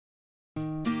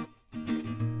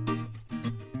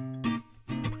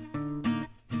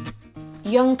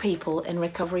Young people in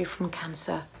recovery from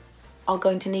cancer are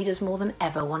going to need us more than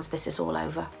ever once this is all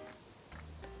over.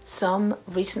 Some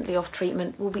recently off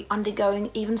treatment will be undergoing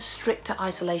even stricter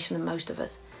isolation than most of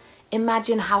us.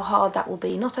 Imagine how hard that will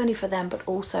be, not only for them, but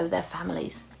also their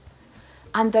families.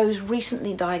 And those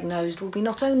recently diagnosed will be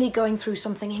not only going through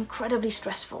something incredibly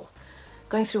stressful,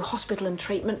 going through hospital and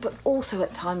treatment, but also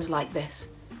at times like this.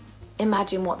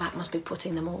 Imagine what that must be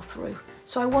putting them all through.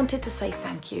 So I wanted to say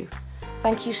thank you.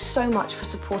 Thank you so much for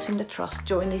supporting the Trust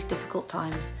during these difficult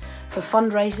times, for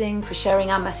fundraising, for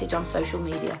sharing our message on social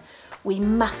media. We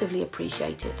massively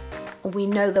appreciate it, and we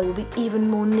know there will be even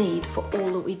more need for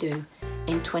all that we do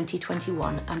in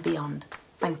 2021 and beyond.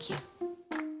 Thank you.